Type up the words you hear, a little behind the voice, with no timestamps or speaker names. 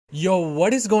Yo,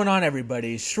 what is going on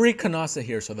everybody? Shri Kanase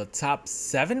here. So the top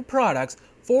 7 products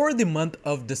for the month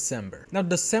of December. Now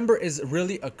December is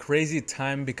really a crazy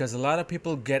time because a lot of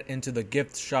people get into the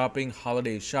gift shopping,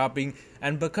 holiday shopping,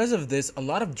 and because of this, a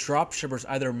lot of dropshippers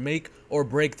either make or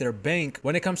break their bank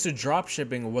when it comes to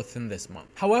dropshipping within this month.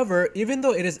 However, even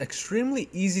though it is extremely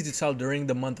easy to sell during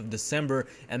the month of December,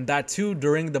 and that too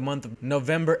during the month of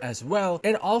November as well,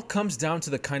 it all comes down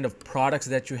to the kind of products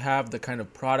that you have, the kind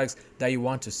of products that you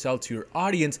want to sell to your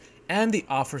audience, and the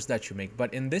offers that you make.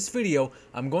 But in this video,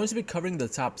 I'm going to be covering the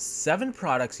top 7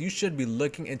 products you should be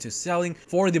looking into selling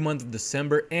for the month of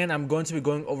December, and I'm going to be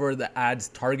going over the ads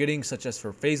targeting such as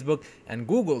for Facebook and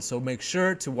Google, so make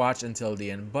sure to watch until the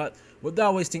end. But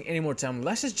without wasting any more time,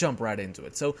 let's just jump right into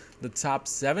it. So the top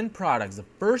 7 products, the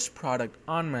first product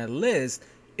on my list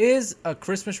is a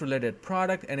Christmas related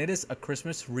product, and it is a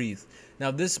Christmas wreath.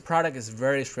 Now this product is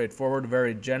very straightforward,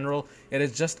 very general. It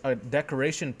is just a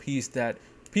decoration piece that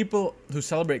people who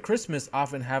celebrate Christmas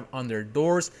often have on their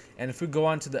doors. And if we go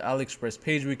on to the Aliexpress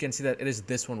page, we can see that it is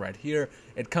this one right here.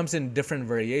 It comes in different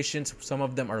variations. Some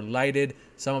of them are lighted,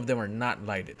 some of them are not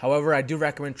lighted. However, I do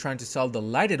recommend trying to sell the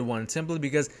lighted one simply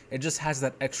because it just has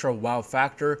that extra wow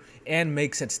factor and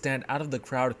makes it stand out of the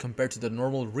crowd compared to the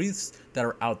normal wreaths that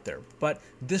are out there. But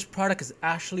this product is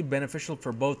actually beneficial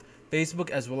for both Facebook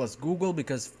as well as Google,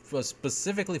 because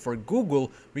specifically for Google,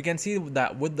 we can see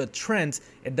that with the trends,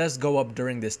 it does go up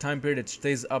during this time period. It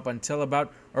stays up until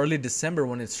about early December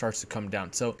when it starts to come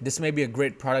down. So this may be a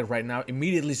great product right now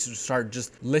immediately to start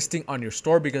just listing on your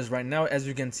store, because right now, as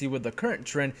you can see with the current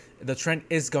trend, the trend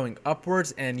is going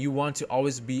upwards and you want to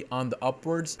always be on the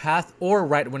upwards path or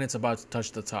right when it's about to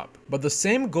touch the top. But the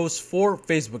same goes for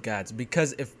Facebook ads,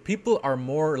 because if people are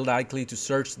more likely to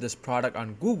search this product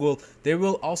on Google, they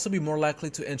will also be more likely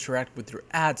to interact with your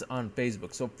ads on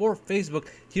Facebook. So for Facebook,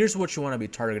 here's what you want to be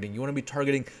targeting. You want to be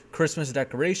targeting Christmas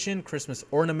decoration, Christmas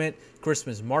ornament,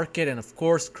 Christmas market, and of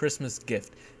course Christmas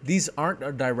gift. These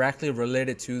aren't directly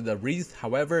related to the wreath.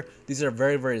 However, these are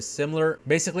very similar,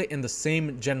 basically in the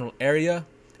same general area.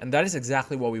 And that is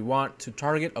exactly what we want to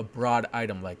target a broad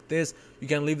item like this. You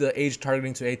can leave the age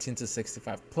targeting to 18 to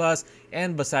 65 plus.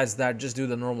 And besides that, just do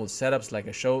the normal setups like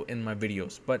I show in my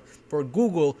videos. But for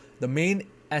Google, the main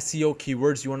SEO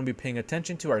keywords you want to be paying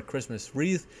attention to are Christmas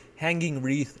wreath, hanging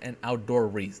wreath, and outdoor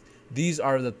wreath. These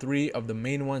are the 3 of the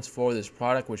main ones for this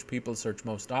product which people search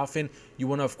most often. You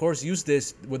want to of course use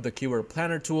this with the keyword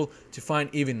planner tool to find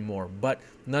even more, but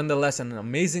nonetheless an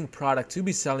amazing product to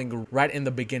be selling right in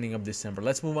the beginning of December.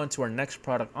 Let's move on to our next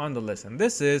product on the list, and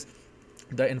this is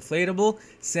the inflatable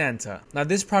Santa. Now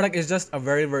this product is just a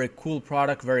very cool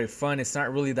product, very fun. It's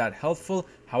not really that helpful.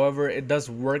 However, it does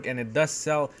work and it does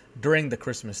sell during the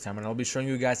Christmas time, and I'll be showing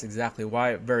you guys exactly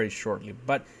why very shortly.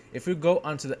 But if we go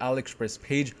onto the Aliexpress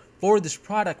page for this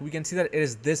product, we can see that it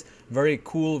is this very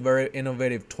cool, very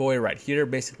innovative toy right here.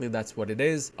 Basically, that's what it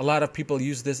is. A lot of people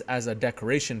use this as a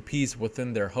decoration piece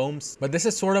within their homes, but this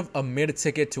is sort of a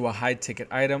mid-ticket to a high-ticket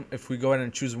item. If we go ahead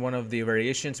and choose one of the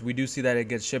variations, we do see that it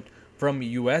gets shipped from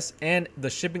US, and the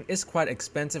shipping is quite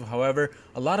expensive. However,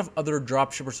 a lot of other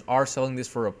dropshippers are selling this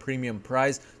for a premium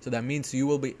price, so that means you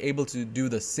will be able to do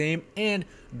the same. And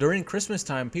during Christmas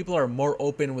time, people are more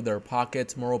open with their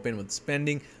pockets, more open with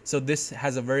spending, so this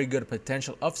has a very good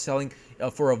potential of selling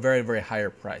for a very higher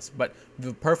price. But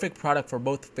the perfect product for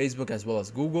both Facebook as well as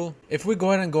Google. If we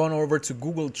go ahead and go on over to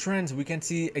Google Trends, we can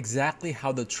see exactly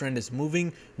how the trend is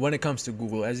moving when it comes to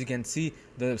Google. As you can see,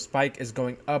 the spike is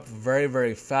going up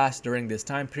very fast during this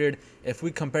time period. If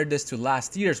we compare this to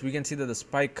last year's, we can see that the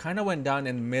spike kind of went down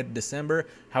in mid-December.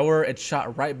 However, it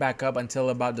shot right back up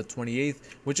until about the 28th,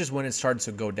 which is when it started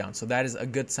to go down. So that is a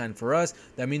good sign for us.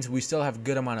 That means we still have a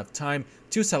good amount of time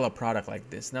to sell a product like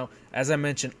this. Now, as I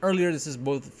mentioned earlier, this is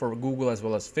both for Google as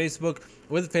well as Facebook.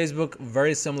 With Facebook,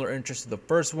 very similar interest to the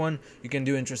first one. You can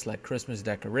do interests like Christmas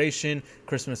decoration,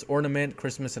 Christmas ornament,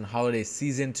 Christmas and holiday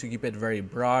season to keep it very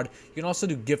broad. You can also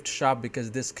do gift shop because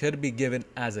this could be given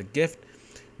as a gift.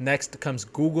 Next comes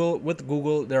Google. With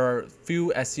Google, there are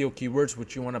few SEO keywords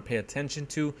which you want to pay attention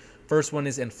to. First one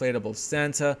is inflatable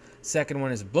Santa, second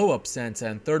one is blow up Santa,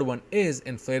 and third one is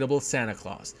inflatable Santa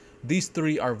Claus. These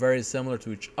 3 are very similar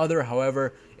to each other.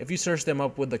 However, if you search them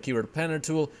up with the keyword planner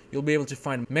tool, you'll be able to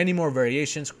find many more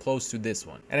variations close to this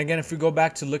one. And again, if we go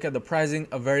back to look at the pricing,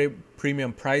 a very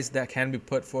premium price that can be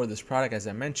put for this product, as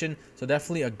I mentioned. So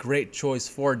definitely a great choice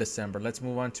for December. Let's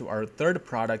move on to our third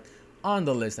product on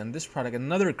the list, and this product,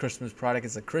 another Christmas product,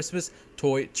 is a Christmas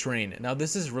toy train. Now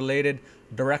this is related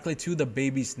directly to the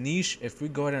baby's niche. If we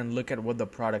go ahead and look at what the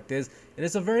product is, it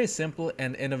is a very simple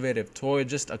and innovative toy,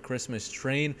 just a Christmas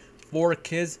train for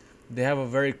kids. They have a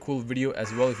very cool video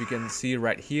as well. If you can see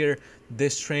right here,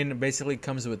 this train basically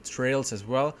comes with trails as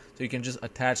well, so you can just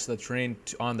attach the train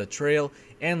on the trail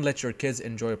and let your kids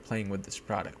enjoy playing with this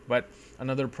product. But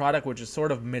another product which is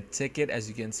sort of mid-ticket, as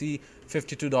you can see,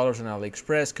 $52 on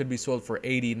Aliexpress, could be sold for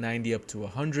 80, 90, up to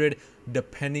 100,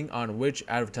 depending on which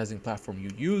advertising platform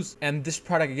you use. And this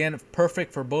product, again,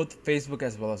 perfect for both Facebook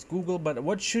as well as Google. But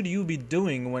what should you be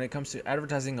doing when it comes to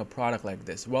advertising a product like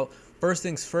this? Well, first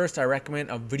things first, I recommend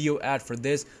a video ad for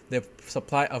this. They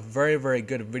supply a very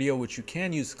good video which you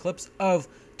can use clips of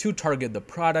to target the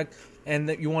product. And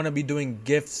that you want to be doing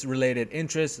gifts related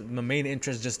interests. The main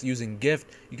interest, just using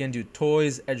gift. You can do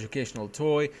toys, educational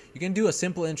toy. You can do a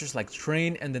simple interest like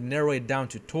train and then narrow it down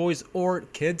to toys or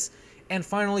kids. And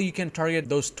finally, you can target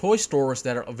those toy stores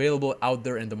that are available out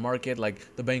there in the market,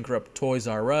 like the bankrupt Toys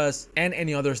R Us and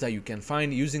any others that you can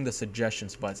find using the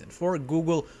suggestions button. For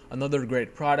Google, another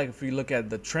great product. If we look at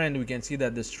the trend, we can see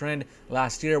that this trend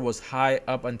last year was high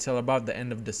up until about the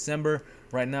end of December.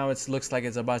 Right now, it looks like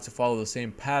it's about to follow the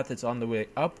same path. It's on the way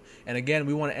up. And again,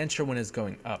 we want to enter when it's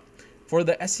going up. For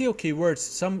the SEO keywords,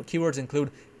 some keywords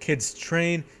include kids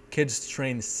train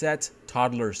set,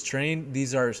 toddlers train.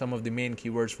 These are some of the main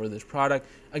keywords for this product.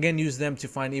 Again, use them to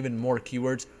find even more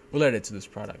keywords related to this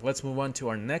product. Let's move on to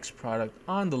our next product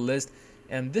on the list.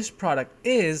 And this product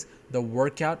is the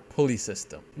workout pulley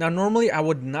system. Now, normally I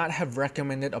would not have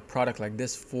recommended a product like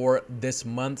this for this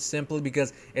month, simply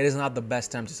because it is not the best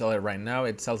time to sell it right now.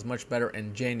 It sells much better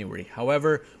in January.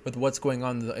 However, with what's going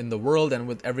on in the world and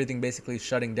with everything basically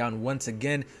shutting down once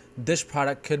again, this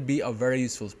product could be a very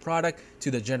useful product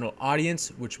to the general audience,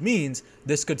 which means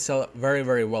this could sell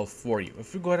very well for you.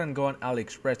 If we go ahead and go on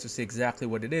Aliexpress to see exactly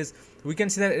what it is, we can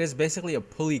see that it is basically a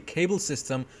pulley cable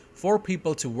system for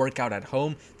people to work out at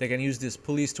home. They can use these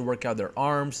pulleys to work out their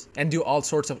arms and do all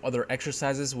sorts of other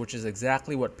exercises, which is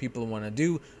exactly what people want to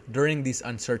do during these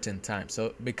uncertain times.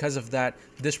 So because of that,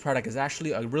 this product is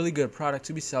actually a really good product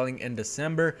to be selling in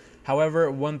December. However,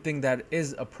 one thing that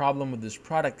is a problem with this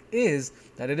product is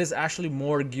that it is actually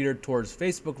more geared towards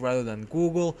Facebook rather than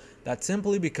Google. That's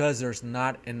simply because there's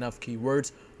not enough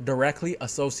keywords directly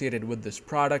associated with this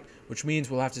product, which means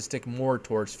we'll have to stick more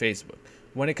towards Facebook.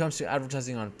 When it comes to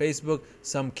advertising on Facebook,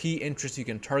 some key interests you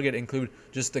can target include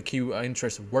just the key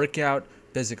interest workout,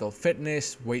 physical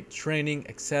fitness, weight training,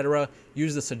 etc.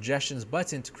 Use the suggestions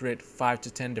button to create 5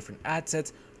 to 10 different ad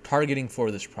sets targeting for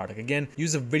this product. Again,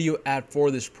 use a video ad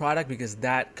for this product because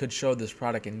that could show this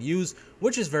product in use,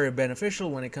 which is very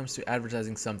beneficial when it comes to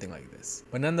advertising something like this.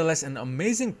 But nonetheless, an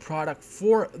amazing product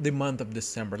for the month of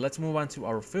December. Let's move on to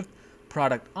our fifth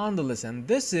product on the list, and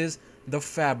this is the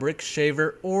fabric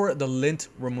shaver or the lint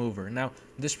remover. Now,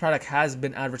 this product has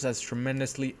been advertised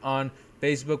tremendously on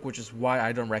Facebook, which is why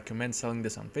I don't recommend selling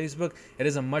this on Facebook. It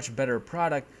is a much better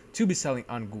product to be selling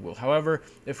on Google. However,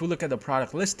 if we look at the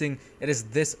product listing, it is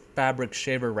this fabric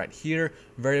shaver right here.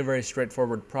 Very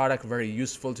straightforward product, very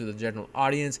useful to the general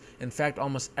audience. In fact,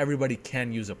 almost everybody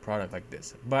can use a product like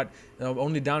this. But the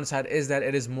only downside is that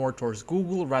it is more towards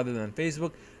Google rather than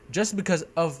Facebook, just because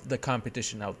of the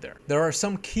competition out there. There are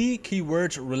some key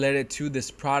keywords related to this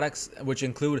product, which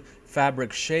include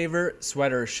fabric shaver,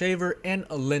 sweater shaver, and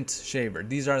a lint shaver.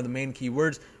 These are the main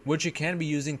keywords which you can be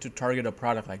using to target a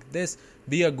product like this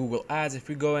via Google Ads. If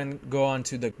we go on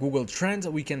to the Google Trends,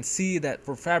 we can see that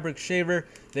for fabric shaver,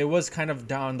 there was kind of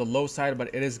down the low side,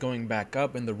 but it is going back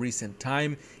up in the recent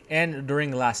time. And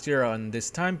during last year on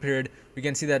this time period, we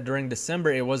can see that during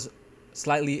December, it was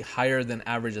slightly higher than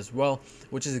average as well,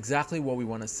 which is exactly what we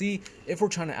want to see if we're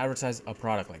trying to advertise a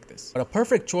product like this. But a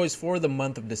perfect choice for the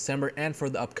month of December and for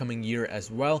the upcoming year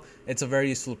as well. It's a very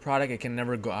useful product. It can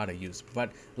never go out of use.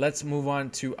 But let's move on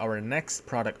to our next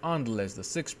product on the list, the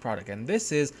sixth product, and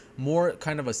this is more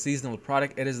kind of a seasonal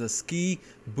product. It is the ski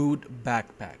boot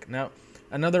backpack. Now,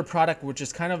 another product which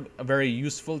is kind of very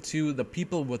useful to the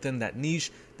people within that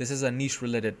niche. This is a niche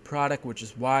related product, which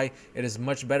is why it is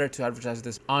much better to advertise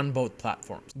this on both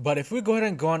platforms. But if we go ahead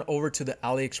and go on over to the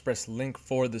Aliexpress link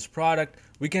for this product,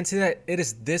 we can see that it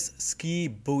is this ski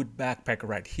boot backpack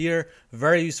right here.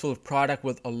 Very useful product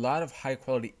with a lot of high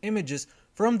quality images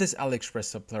from this Aliexpress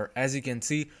supplier. As you can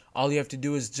see, all you have to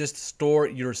do is just store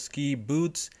your ski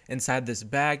boots inside this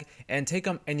bag and take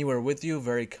them anywhere with you.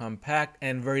 Very compact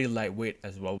and very lightweight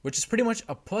as well, which is pretty much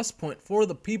a plus point for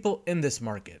the people in this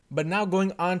market. But now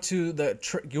going on to the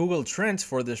Google Trends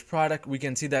for this product, we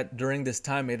can see that during this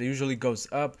time it usually goes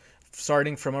up.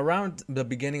 starting from around the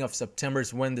beginning of September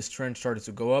is when this trend started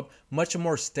to go up. Much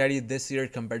more steady this year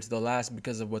compared to the last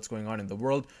because of what's going on in the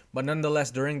world. But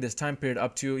nonetheless, during this time period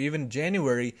up to even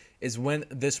January is when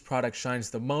this product shines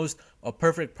the most. A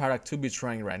perfect product to be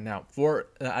trying right now. For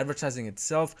advertising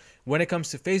itself, when it comes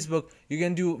to Facebook, you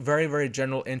can do very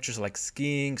general interests like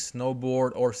skiing,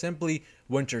 snowboard, or simply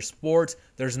winter sports.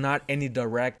 There's not any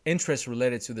direct interest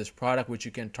related to this product which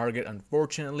you can target,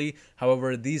 unfortunately.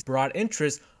 However, these broad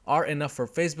interests are enough for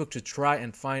Facebook to try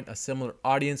and find a similar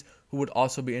audience who would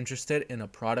also be interested in a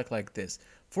product like this.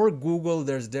 For Google,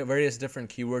 there's various different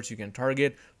keywords you can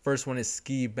target. First one is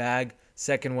ski bag,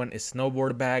 second one is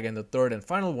snowboard bag, and the third and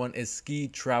final one is ski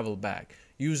travel bag.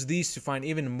 Use these to find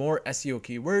even more SEO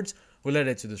keywords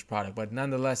related to this product, but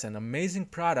nonetheless an amazing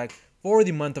product for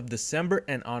the month of December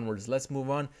and onwards. Let's move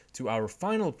on to our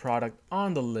final product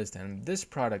on the list, and this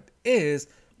product is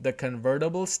the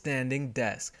convertible standing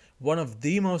desk. One of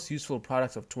the most useful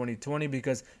products of 2020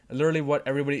 because literally what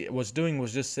everybody was doing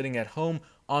was just sitting at home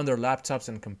on their laptops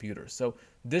and computers. So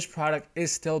this product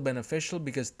is still beneficial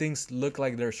because things look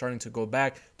like they're starting to go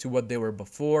back to what they were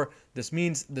before. This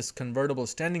means this convertible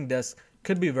standing desk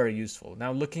could be very useful.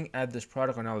 Now looking at this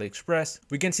product on Aliexpress,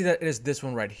 we can see that it is this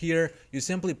one right here. You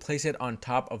simply place it on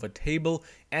top of a table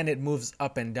and it moves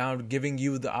up and down, giving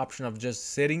you the option of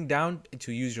just sitting down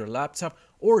to use your laptop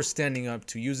or standing up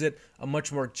to use it, a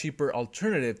much more cheaper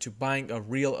alternative to buying a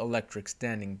real electric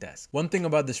standing desk. One thing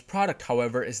about this product,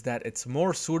 however, is that it's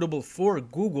more suitable for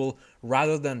Google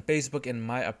rather than Facebook in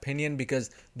my opinion,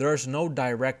 because there's no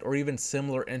direct or even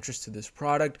similar interest to this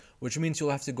product, which means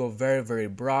you'll have to go very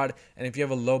broad, and if you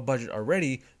have a low budget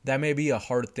already, that may be a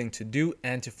hard thing to do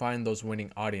and to find those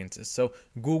winning audiences. So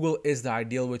Google is the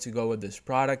ideal way to go with this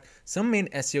product. Some main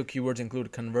SEO keywords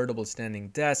include convertible standing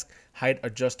desk, height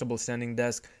adjustable standing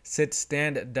desk, sit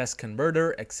stand desk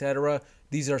converter, etc.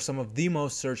 These are some of the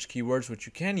most searched keywords which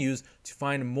you can use to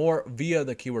find more via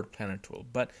the keyword planner tool.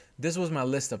 But this was my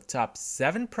list of top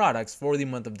 7 products for the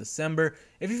month of December.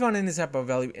 If you found any type of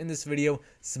value in this video,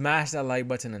 smash that like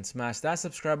button and smash that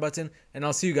subscribe button, and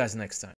I'll see you guys next time.